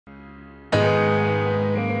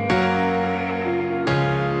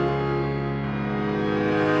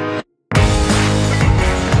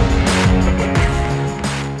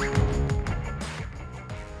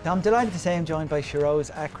So I'm delighted to say I'm joined by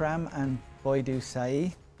Shairoze, Akram and Boidu,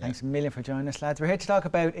 Sayeh. Thanks a million for joining us, lads. We're here to talk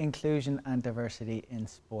about inclusion and diversity in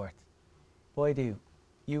sport. Boidu,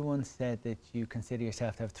 you once said that you consider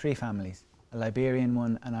yourself to have three families, a Liberian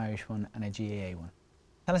one, an Irish one and a GAA one.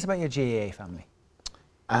 Tell us about your GAA family.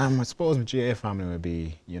 I suppose my GAA family would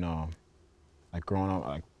be, like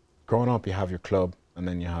growing up you have your club and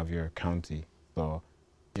then you have your county. So,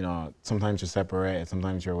 sometimes you're separated,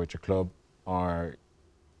 sometimes you're with your club, or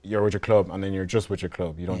you're with your club and then you're just with your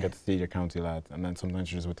club. You don't get to see your county lads, and then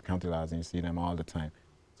sometimes you're just with the county lads and you see them all the time.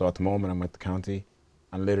 So at the moment I'm with the county,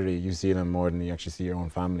 and literally you see them more than you actually see your own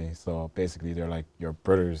family. So basically they're like your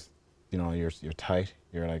brothers. You're tight.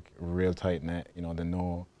 You're like a real tight net. They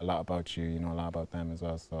know a lot about you. You know a lot about them as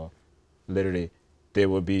well. So literally, they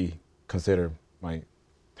would be considered my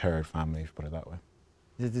third family, if you put it that way.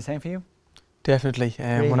 Is it the same for you? Definitely.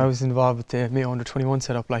 Really? When I was involved with the Mayo Under-21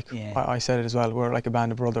 setup, I said it as well. We're like a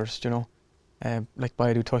band of brothers. Like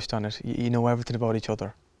Boidu touched on it. You know everything about each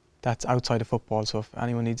other. That's outside of football. So if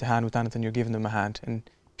anyone needs a hand with anything, you're giving them a hand, and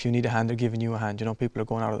if you need a hand, they're giving you a hand. People are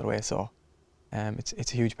going out of their way. So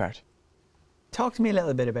it's a huge part. Talk to me a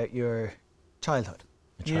little bit about your childhood.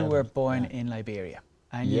 You were born in Liberia,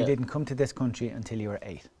 and you didn't come to this country until you were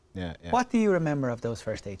 8. Yeah. What do you remember of those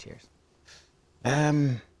first 8 years?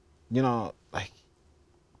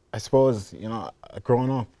 I suppose,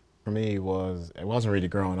 growing up for me it wasn't really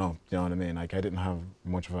growing up, you know what I mean? Like, I didn't have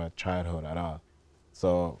much of a childhood at all.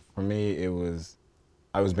 So for me,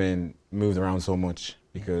 I was being moved around so much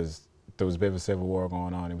because there was a bit of a civil war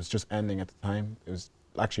going on. It was just ending at the time. It was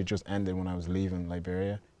actually just ended when I was leaving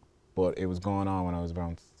Liberia, but it was going on when I was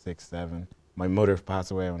around 6, 7. My mother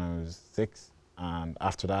passed away when I was 6, and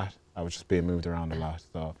after that, I was just being moved around a lot.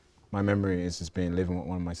 So my memory is just living with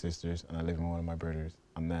one of my sisters and I living with one of my brothers,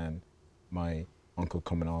 and then my uncle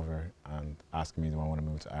coming over and asking me do I want to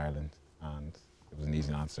move to Ireland, and it was an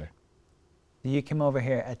easy answer. You came over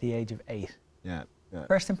here at the age of 8. Yeah.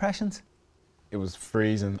 First impressions? It was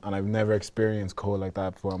freezing, and I've never experienced cold like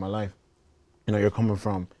that before in my life. You're coming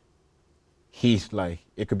from heat, like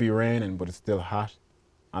it could be raining, but it's still hot.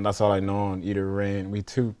 And that's all I know, either rain, we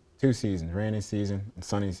two seasons, rainy season and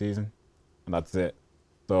sunny season, and that's it.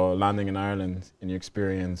 So landing in Ireland and you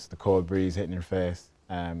experience the cold breeze hitting your face,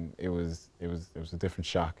 it was a different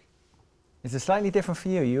shock. Is it slightly different for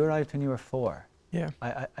you? You arrived when you were 4. Yeah.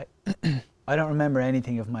 I don't remember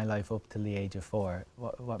anything of my life up till the age of 4.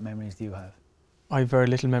 What memories do you have? I have very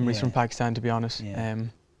little memories from Pakistan, to be honest. Yeah.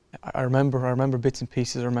 I remember bits and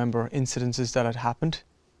pieces. I remember incidences that had happened.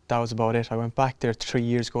 That was about it. I went back there 3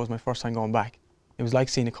 years ago. It was my first time going back. It was like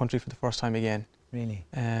seeing a country for the first time again. Really?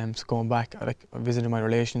 So going back, I visited my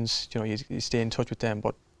relations. You stay in touch with them,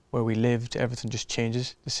 but where we lived, everything just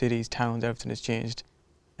changes. The cities, towns, everything has changed.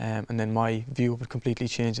 And then my view of it completely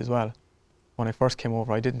changed as well. When I first came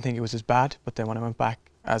over, I didn't think it was as bad, but then when I went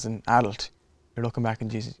back as an adult, you're looking back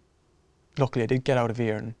and, Jesus, luckily I did get out of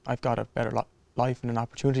here and I've got a better life and an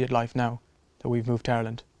opportunity at life now that we've moved to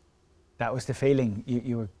Ireland. That was the feeling.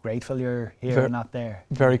 You were grateful you're here and not there.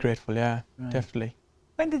 Very grateful, yeah, right. Definitely.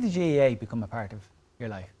 When did the GAA become a part of your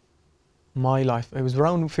life? My life, it was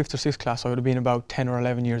around 5th or 6th class. So I would have been about 10 or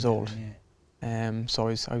 11 years old. Yeah. So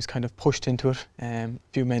I was kind of pushed into it. A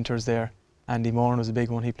few mentors there. Andy Moran was a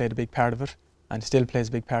big one. He played a big part of it and still plays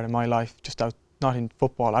a big part in my life, just not in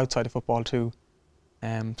football, outside of football too.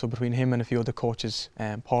 So between him and a few other coaches,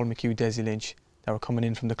 Paul McHugh, Desi Lynch, that were coming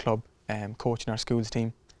in from the club, coaching our schools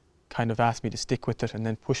team, kind of asked me to stick with it and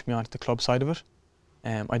then push me onto the club side of it.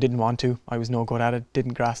 I didn't want to. I was no good at it,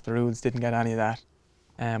 didn't grasp the rules, didn't get any of that.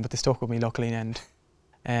 But they stuck with me luckily, and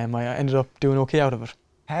I ended up doing okay out of it.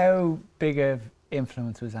 How big of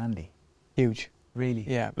influence was Andy? Huge. Really?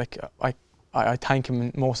 Yeah, like I thank him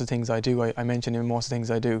in most of the things I do. I mention him in most of the things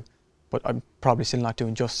I do, but I'm probably still not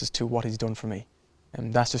doing justice to what he's done for me.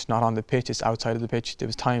 And that's just not on the pitch, it's outside of the pitch. There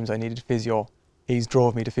was times I needed physio. He's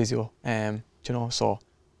drove me to physio, so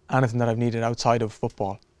anything that I've needed outside of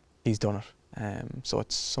football, he's done it. So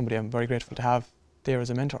it's somebody I'm very grateful to have there as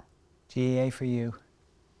a mentor. GAA for you?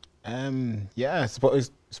 Yeah, I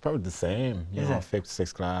suppose it's probably the same. You know, 5th,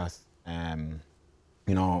 6th class. In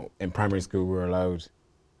primary school we were allowed,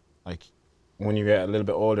 like, when you get a little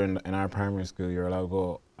bit older in our primary school, you're allowed to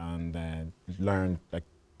go and learn, like,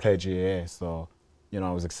 play GAA. So,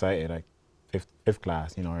 I was excited, like, 5th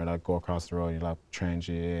class, you're allowed to go across the road, you're allowed to train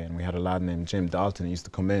GAA. And we had a lad named Jim Dalton. He used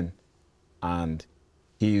to come in and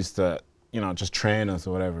he used to, just train us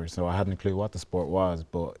or whatever. So I hadn't a clue what the sport was,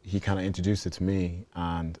 but he kind of introduced it to me.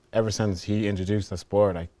 And ever since he introduced the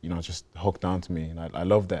sport, just hooked on to me. And I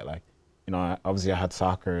loved it. Like, obviously I had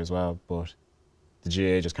soccer as well, but the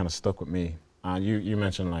GAA just kind of stuck with me. And you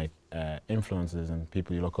mentioned like influences and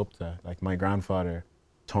people you look up to. Like my grandfather,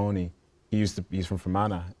 Tony, he's from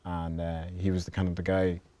Fermanagh, and he was the kind of the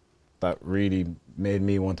guy that really made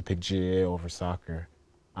me want to pick GAA over soccer.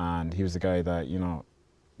 And he was the guy that, you know,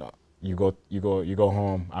 you go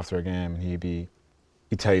home after a game and he'd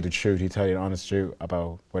tell you the truth, he'd tell you the honest truth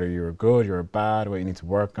about whether you were good, you were bad, what you need to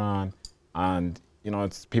work on. And, you know,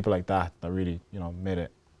 it's people like that that really, you know, made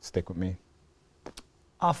it stick with me.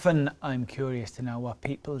 Often I'm curious to know what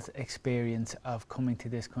people's experience of coming to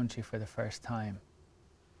this country for the first time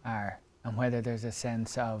are, and whether there's a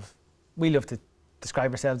sense of, we love to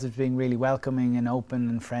describe ourselves as being really welcoming and open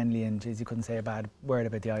and friendly, and geez, you couldn't say a bad word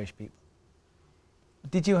about the Irish people.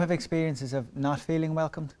 Did you have experiences of not feeling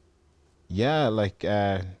welcomed? Yeah, like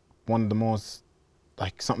one of the most,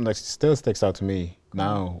 like something that still sticks out to me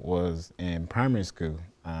now was in primary school.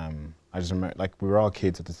 I just remember, like we were all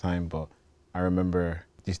kids at the time, but I remember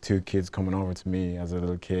these two kids coming over to me as a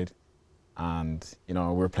little kid, and you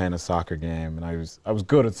know, we were playing a soccer game, and I was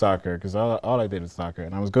good at soccer because all I did was soccer,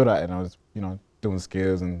 and I was good at it, and I was, you know, doing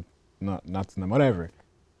skills and nuts and whatever.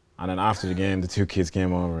 And then after the game, the two kids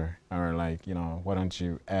came over and were like, you know, why don't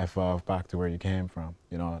you F off back to where you came from?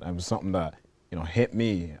 You know, it was something that, you know, hit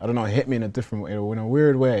me. I don't know, it hit me in a different way, in a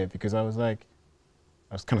weird way, because I was like,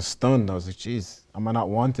 I was kind of stunned. I was like, geez, am I not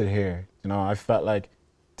wanted here? You know, I felt like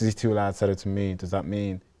these two lads said it to me. Does that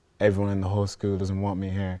mean everyone in the whole school doesn't want me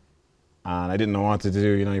here? And I didn't know what to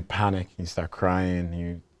do. You know, you panic, you start crying,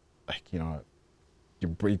 you, like, you know,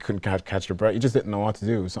 you couldn't catch your breath. You just didn't know what to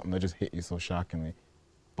do. It was something that just hit you so shockingly.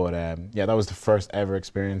 But yeah, that was the first ever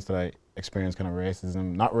experience that I experienced kind of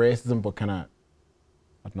racism. Not racism, but kind of,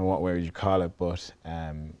 I don't know what way you call it, but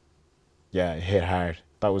yeah, it hit hard.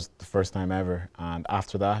 That was the first time ever. And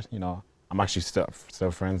after that, you know, I'm actually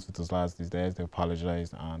still friends with those lads these days. They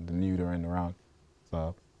apologised and they knew they were in the wrong.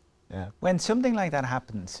 So, yeah. When something like that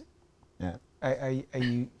happens, yeah, are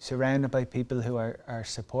you surrounded by people who are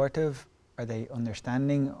supportive? Are they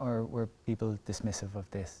understanding, or were people dismissive of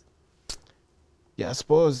this? Yeah, I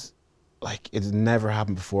suppose, like, it's never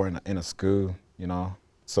happened before in a school, you know,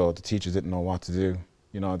 so the teachers didn't know what to do.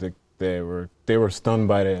 You know, they were stunned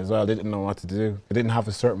by it as well. They didn't know what to do. They didn't have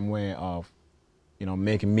a certain way of, you know,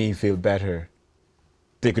 making me feel better.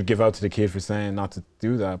 They could give out to the kid for saying not to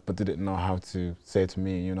do that, but they didn't know how to say to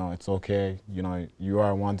me, you know, it's okay, you know, you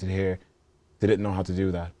are wanted here. They didn't know how to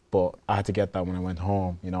do that, but I had to get that when I went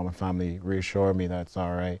home. You know, my family reassured me that it's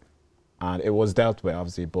all right. And it was dealt with,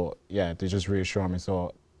 obviously, but yeah, they just reassured me.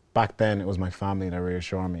 So back then, it was my family that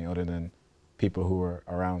reassured me, other than people who were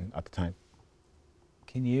around at the time.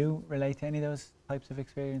 Can you relate to any of those types of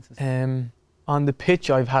experiences? On the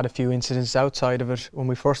pitch, I've had a few incidents outside of it. When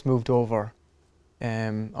we first moved over,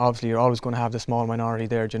 obviously you're always going to have the small minority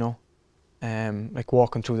there, you know. Like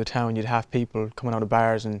walking through the town, you'd have people coming out of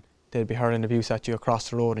bars and they'd be hurling abuse at you across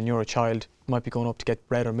the road, and you're a child, you might be going up to get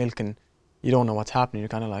bread or milk, and you don't know what's happening. You're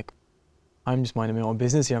kind of like, I'm just minding my own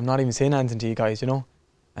business here. I'm not even saying anything to you guys, you know.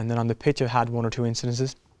 And then on the pitch, I've had one or two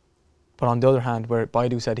incidences. But on the other hand, where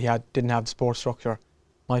Boidu said he didn't have the sports structure,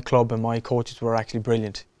 my club and my coaches were actually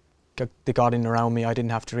brilliant. They got in around me. I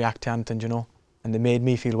didn't have to react to anything, you know. And they made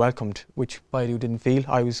me feel welcomed, which Boidu didn't feel.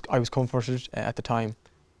 I was comforted at the time,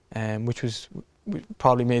 which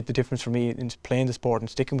probably made the difference for me in playing the sport and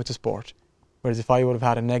sticking with the sport. Whereas if I would have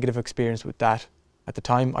had a negative experience with that at the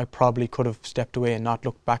time, I probably could have stepped away and not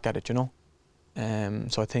looked back at it, you know.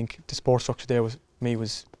 So I think the sports structure there was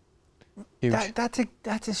huge.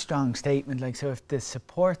 That's a strong statement. Like, so if the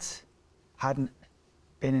supports hadn't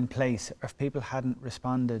been in place, or if people hadn't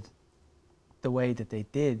responded the way that they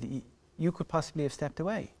did, you could possibly have stepped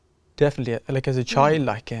away. Definitely. Like as a child,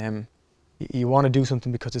 like you want to do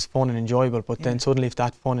something because it's fun and enjoyable, but then suddenly if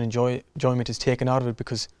that fun and enjoyment is taken out of it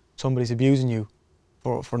because somebody's abusing you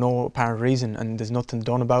for no apparent reason and there's nothing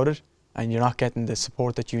done about it, and you're not getting the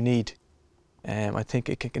support that you need, I think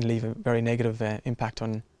it can leave a very negative impact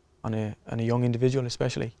on a young individual,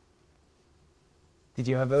 especially. Did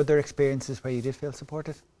you have other experiences where you did feel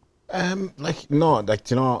supported? Like no, like,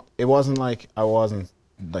 you know, it wasn't like I wasn't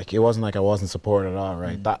supported at all,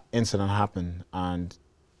 right? That incident happened, and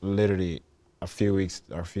literally a few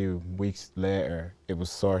weeks later, it was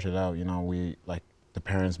sorted out. You know, the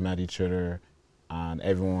parents met each other, and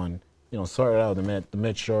everyone, you know, sorted out. They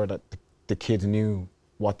made sure that the kids knew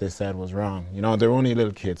what they said was wrong. You know, they were only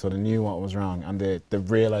little kids, so they knew what was wrong, and they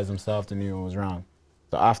realized themselves they knew what was wrong.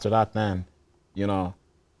 So after that, then, you know,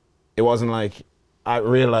 it wasn't like, I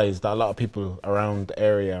realized that a lot of people around the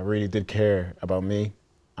area really did care about me,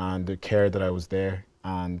 and they cared that I was there,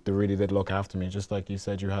 and they really did look after me. Just like you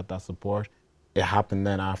said, you had that support. It happened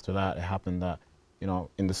then after that. It happened that, you know,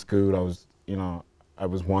 in the school, you know, I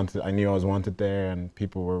was wanted. I knew I was wanted there, and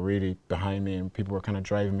people were really behind me, and people were kind of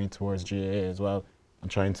driving me towards GAA as well,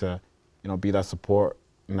 and trying to, you know, be that support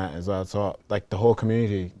net as well. So like the whole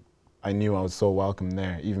community, I knew I was so welcome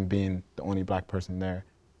there. Even being the only black person there,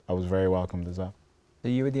 I was very welcomed as well. So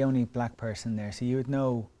you were the only black person there. So you had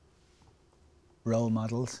no role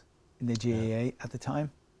models in the GAA at the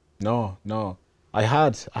time? No, no. I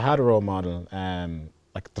had a role model,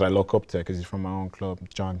 like that I look up to, because he's from my own club,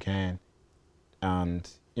 John Kane, and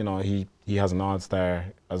you know he has an all-star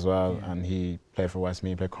as well, and he played for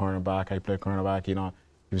Westmeath, played cornerback. I played cornerback. You know,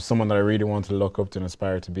 he was someone that I really wanted to look up to and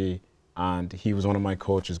aspire to be, and he was one of my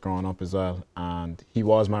coaches growing up as well, and he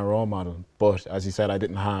was my role model. But as you said, I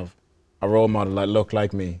didn't have a role model that looked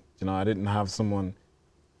like me. You know, I didn't have someone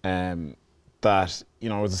that, you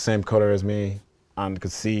know, was the same colour as me and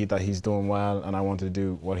could see that he's doing well, and I wanted to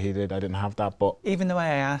do what he did. I didn't have that. But even the way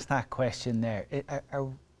I asked that question there,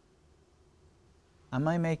 am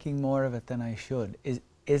I making more of it than I should?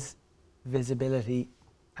 Is visibility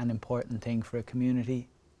an important thing for a community?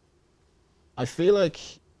 I feel like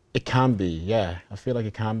it can be, yeah. I feel like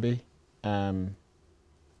it can be. I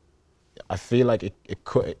feel like it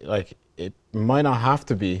could, like, it might not have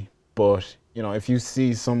to be, but you know, if you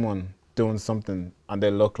see someone doing something and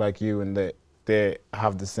they look like you and they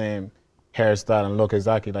have the same hairstyle and look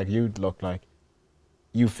exactly like you'd look like,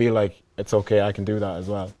 you feel like it's okay, I can do that as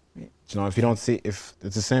well. You know, if you don't see, if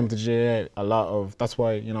it's the same with the GAA, a lot of, that's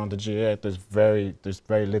why, you know, the GAA, there's very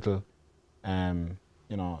little,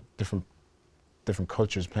 you know, different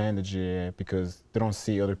cultures playing the GAA, because they don't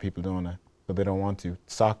see other people doing it, so they don't want to.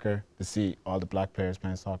 Soccer, they see all the black players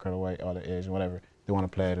playing soccer, the white, all the Asian, whatever, they want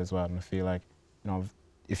to play it as well. And I feel like, you know,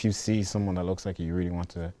 if you see someone that looks like you really want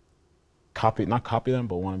to not copy them,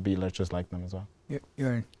 but want to be just like them as well.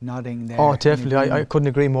 You're nodding there. Oh, definitely. I couldn't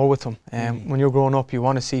agree more with them. When you're growing up, you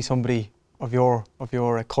want to see somebody of your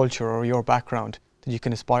culture or your background that you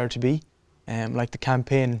can aspire to be. Like the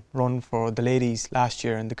campaign run for the ladies last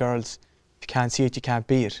year and the girls, if you can't see it, you can't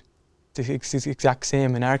be it. It's the exact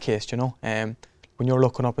same in our case, you know. When you're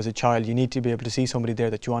looking up as a child, you need to be able to see somebody there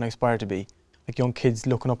that you want to aspire to be. Like young kids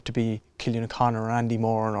looking up to be Killian O'Connor or Andy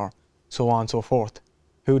Moran or so on and so forth.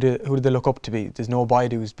 Who did they look up to be? There's no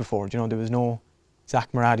Boidus before, you know. There was no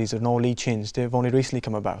Zach Muradis, there's no Lee Chins. They've only recently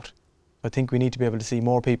come about. I think we need to be able to see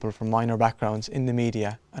more people from minor backgrounds in the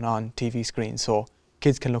media and on TV screens, so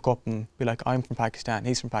kids can look up and be like, I'm from Pakistan,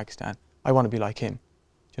 he's from Pakistan, I want to be like him,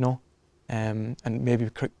 you know, and maybe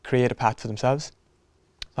create a path for themselves.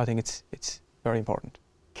 So I think it's very important.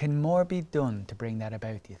 Can more be done to bring that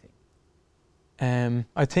about, do you think?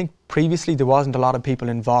 I think previously there wasn't a lot of people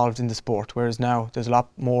involved in the sport, whereas now there's a lot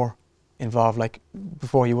more involved. Like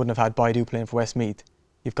before, you wouldn't have had Boidu playing for Westmeath.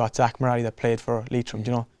 You've got Zach Murray that played for Leitrim.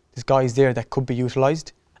 You know, there's guys there that could be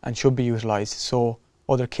utilised and should be utilised, so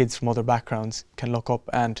other kids from other backgrounds can look up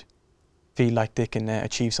and feel like they can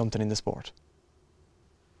achieve something in the sport.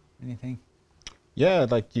 Anything? Yeah,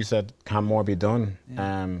 like you said, can more be done?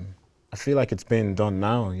 Yeah. I feel like it's been done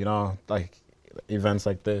now. You know, like events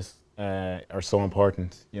like this are so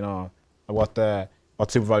important. You know, what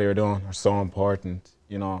SuperValu are doing are so important.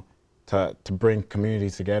 You know, to bring community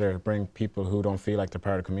together, bring people who don't feel like they're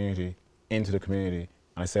part of the community into the community.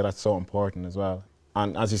 And I say that's so important as well.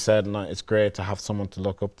 And as you said, it's great to have someone to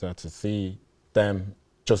look up to see them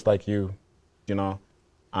just like you know,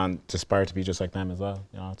 and to aspire to be just like them as well.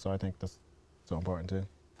 You know, so I think that's so important too.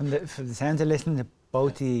 From the sounds of listening to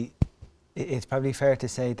both of you, it's probably fair to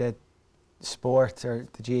say that sports, or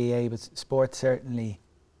the GAA, but sports certainly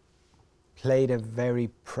played a very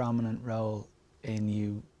prominent role in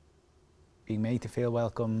you being made to feel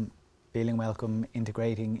welcome, feeling welcome,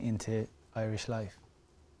 integrating into Irish life.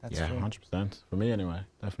 That's yeah, true. 100%. For me anyway,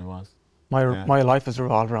 definitely was. My life has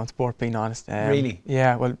revolved around sport, being honest. Really?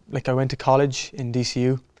 Yeah, well, like I went to college in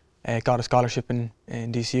DCU, got a scholarship in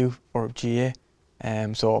DCU for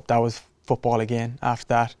GAA, so that was football again. After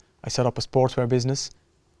that, I set up a sportswear business,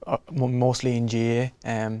 mostly in GAA,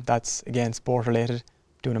 that's again sport related,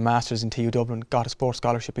 doing a master's in TU Dublin, got a sports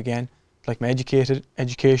scholarship again. Like my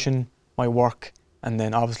education, my work, and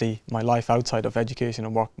then obviously my life outside of education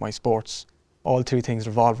and work, my sports. All three things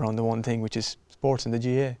revolve around the one thing, which is sports in the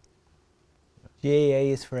GAA.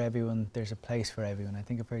 GAA is for everyone, there's a place for everyone. I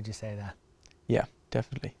think I've heard you say that. Yeah,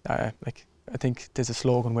 definitely. I think there's a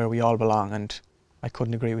slogan where we all belong, and I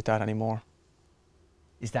couldn't agree with that anymore.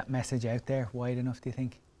 Is that message out there wide enough, do you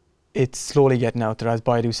think? It's slowly getting out there, as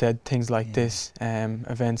Boidu said. Things like this,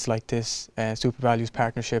 events like this, SuperValu's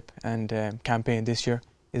partnership and campaign this year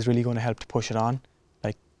is really going to help to push it on.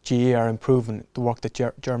 Like GAA are improving the work that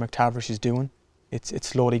Ger McTavish is doing. It's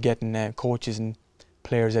slowly getting coaches and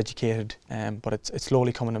players educated, but it's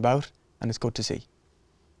slowly coming about, and it's good to see.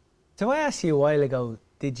 So I asked you a while ago,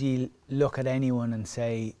 did you look at anyone and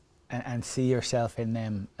say, and see yourself in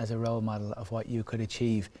them as a role model of what you could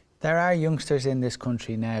achieve? There are youngsters in this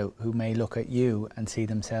country now who may look at you and see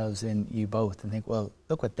themselves in you both and think, well,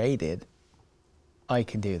 look what they did. I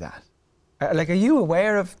can do that. Like, are you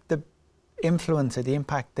aware of the influence or the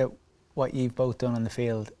impact that what you've both done on the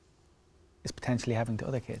field is potentially having to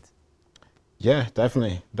other kids? Yeah,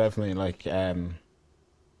 definitely. Like,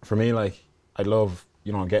 for me, like, I love,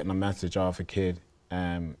 you know, getting a message off a kid,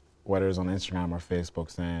 whether it's on Instagram or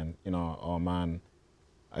Facebook, saying, you know, oh man,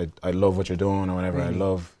 I love what you're doing or whatever. Really? I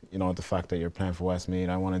love, you know, the fact that you're playing for Westmeath.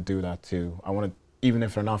 I want to do that too. I want to, even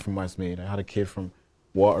if they're not from Westmeath. I had a kid from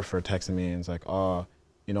Waterford texting me and it's like, oh,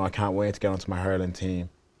 you know, I can't wait to get onto my hurling team.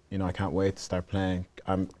 You know, I can't wait to start playing.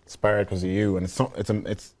 I'm inspired because of you. And it's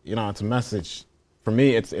you know, it's a message. For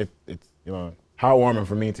me, it's you know, heartwarming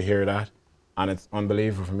for me to hear that, and it's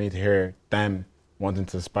unbelievable for me to hear them wanting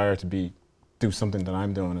to aspire to do something that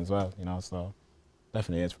I'm doing as well. You know, so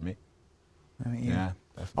definitely is for me. Yeah,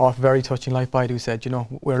 definitely. Oh, very touching. Like Boidu said, you know,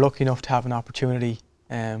 we're lucky enough to have an opportunity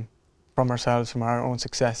from ourselves, from our own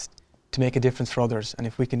success, to make a difference for others. And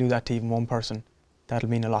if we can do that to even one person, that'll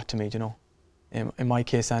mean a lot to me, you know. In my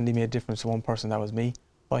case, Andy made a difference to one person, that was me.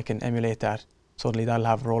 If I can emulate that, suddenly that'll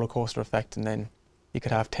have a roller coaster effect, and then you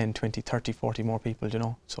could have 10, 20, 30, 40 more people, you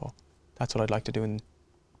know. So that's what I'd like to do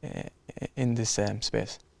in this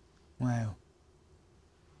space. Wow.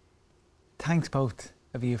 Thanks both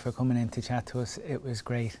of you for coming in to chat to us. It was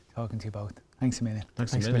great talking to you both. Thanks a million.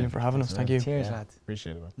 Thanks a million for having us. Thank you. Cheers, lads.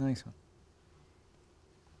 Appreciate it, man. Nice one.